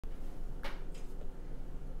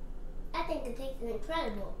think it tastes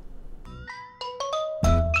incredible.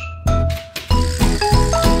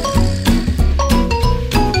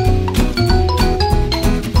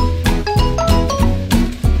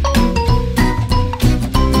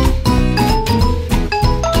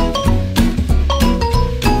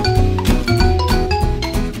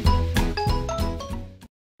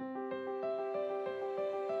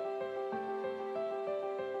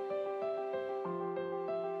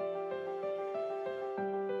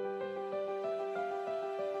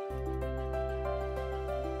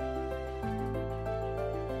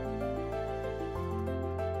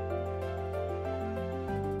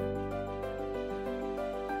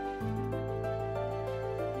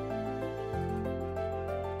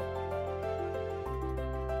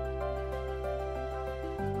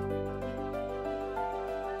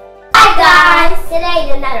 Hi guys! Today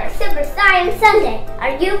is another Super Science Sunday.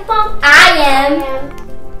 Are you pumped? I am.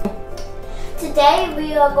 Today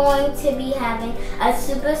we are going to be having a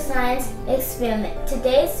Super Science experiment.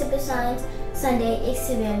 Today's Super Science Sunday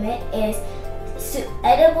experiment is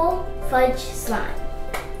edible fudge slime.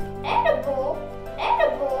 Edible?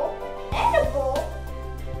 Edible? Edible?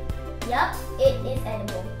 Yup, it is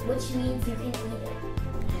edible, which means you can eat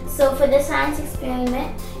it. So for the science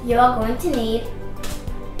experiment, you are going to need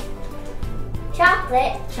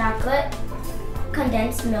chocolate,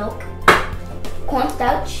 condensed milk,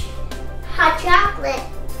 cornstarch, hot chocolate.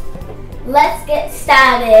 Let's get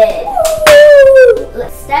started.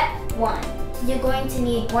 Step 1. You're going to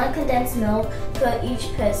need 1 condensed milk for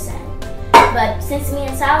each person. But since me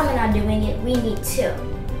and Solomon are doing it, we need 2.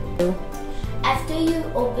 After you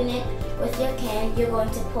open it with your can, you're going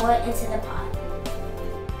to pour it into the pot.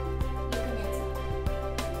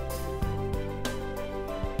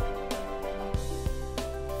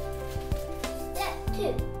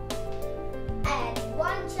 Add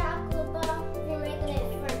 1 chocolate bar. If you're making it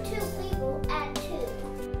for 2 people, add 2.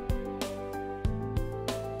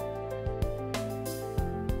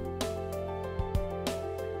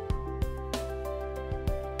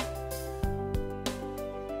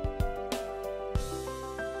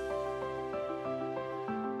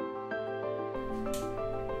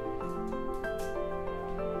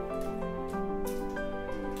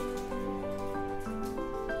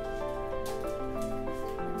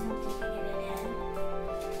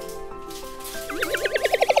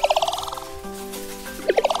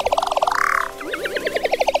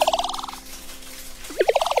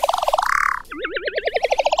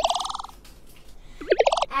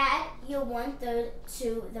 Your 1/3 to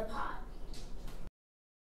the pot.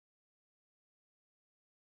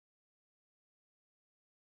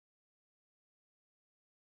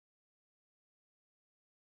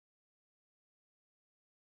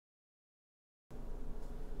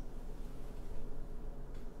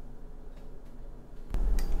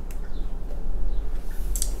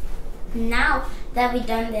 Now that we've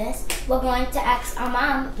done this, we're going to ask our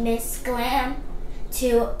mom, Miss Glam,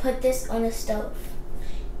 to put this on the stove.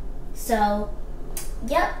 So,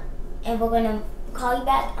 yep, and we're gonna call you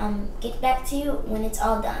back, get back to you when it's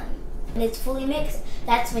all done. When it's fully mixed,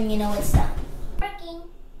 that's when you know it's done. Working.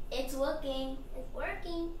 It's working. It's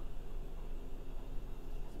working.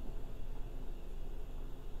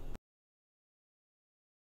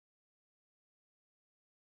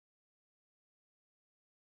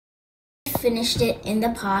 Finished it in the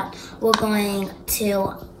pot. We're going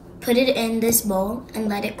to put it in this bowl and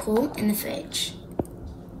let it cool in the fridge.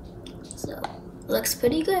 So, looks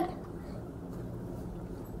pretty good.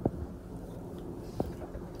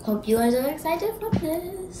 Hope you guys are excited for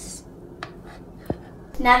this.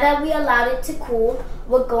 Now that we allowed it to cool,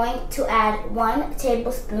 we're going to add 1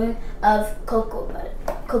 tablespoon of cocoa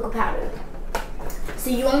powder. So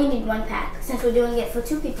you only need 1 pack. Since we're doing it for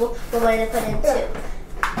 2 people, we're going to put in 2.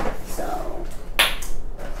 So,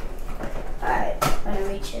 alright, I'm gonna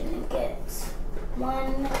reach in and get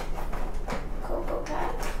 1 cocoa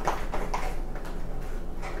pack.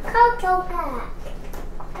 Cocoa pack.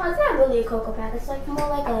 Oh, it's not really a cocoa pack. It's like more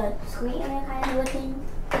like a sweetener kind of looking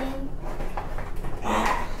thing.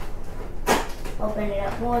 Open it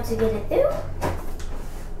up more to get it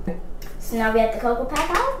through. So now we have the cocoa pack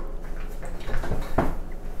out.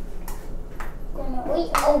 We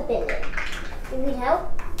open it. Do we help?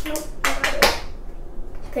 Nope.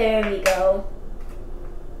 There we go.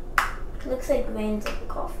 Looks like grains of the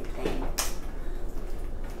coffee thing.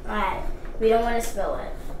 Alright, we don't want to spill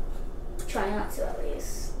it. Try not to at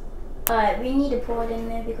least. Alright, we need to pour it in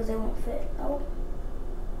there because it won't fit. Oh.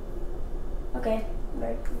 Okay,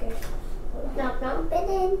 very good. Don't fit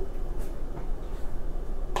in.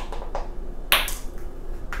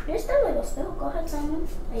 You're still a little spill. Go ahead, Simon.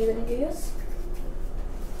 Are you gonna do yours?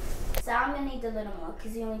 So I'm gonna need a little more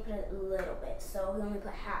because he only put a little bit. So he only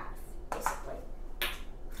put half, basically.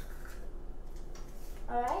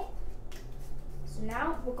 Alright. So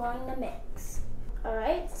now we're going to mix.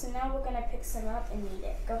 Alright, so now we're gonna pick some up and knead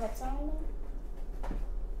it. Go ahead, Solomon.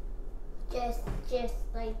 Just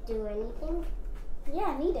like do anything?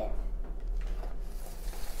 Yeah, knead it.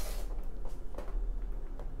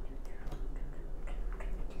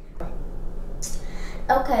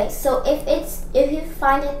 Okay, so if you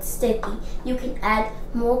find it sticky, you can add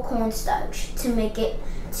more cornstarch to make it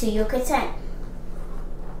to your content.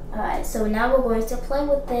 Alright, so now we're going to play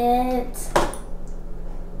with it.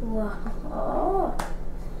 Whoa.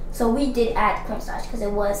 So we did add cornstarch because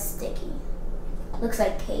it was sticky. Looks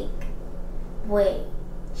like cake. Wait,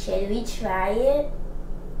 should we try it?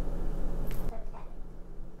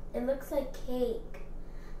 It looks like cake.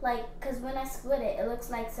 Like, because when I split it, it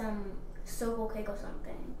looks like some circle cake or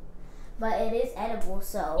something. But it is edible,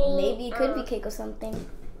 so maybe it could be cake or something.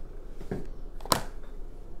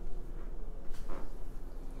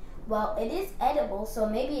 Well, it is edible, so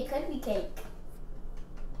maybe it could be cake.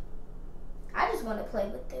 I just want to play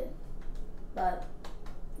with it. But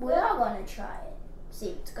we are going to try it. See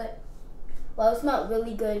if it's good. Well, it smelled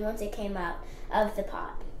really good once it came out of the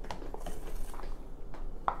pot.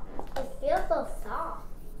 It feels so soft.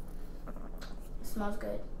 It smells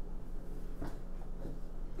good.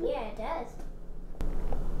 Yeah, it does.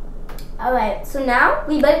 Alright, so now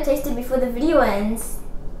we better taste it before the video ends.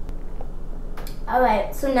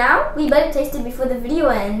 Alright, so now we better taste it before the video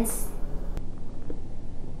ends.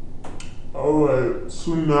 Alright,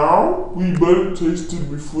 so now we better taste it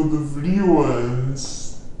before the video ends.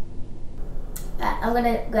 I'm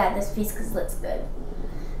gonna grab this piece because it looks good.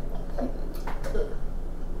 I'm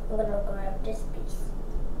gonna grab this piece.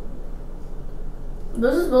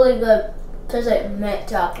 This is really good. Tastes like mint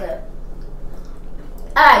chocolate.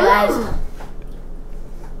 Alright guys.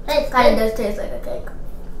 It kind of does taste like a cake.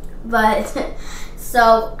 But,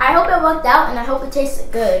 so I hope it worked out and I hope it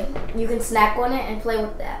tasted good. You can snack on it and play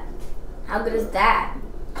with that. How good is that?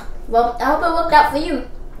 Well, I hope it worked out for you.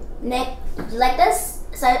 Nick, did you like this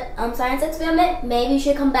science experiment? Maybe you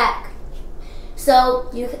should come back. So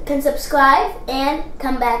you can subscribe and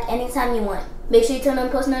come back anytime you want. Make sure you turn on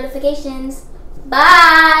post notifications.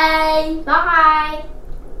 Bye! Bye!